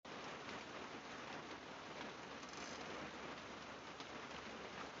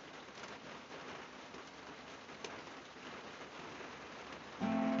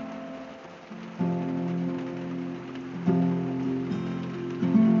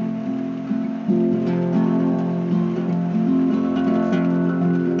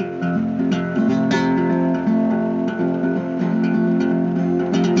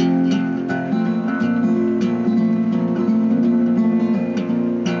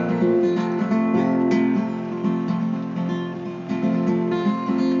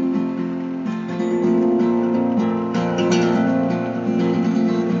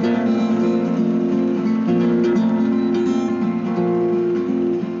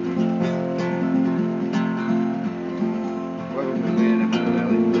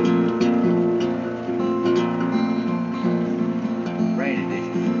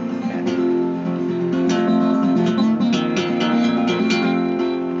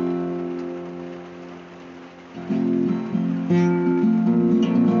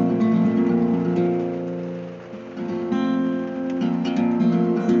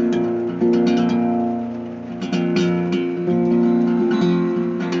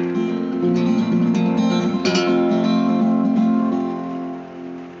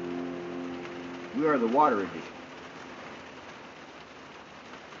water is it?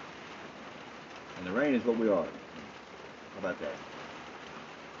 And the rain is what we are. How about that?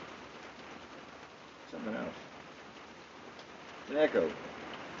 Something else. An echo.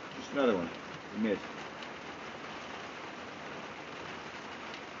 Just another one. We missed.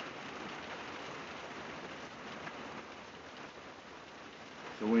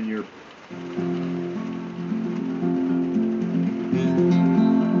 So when you're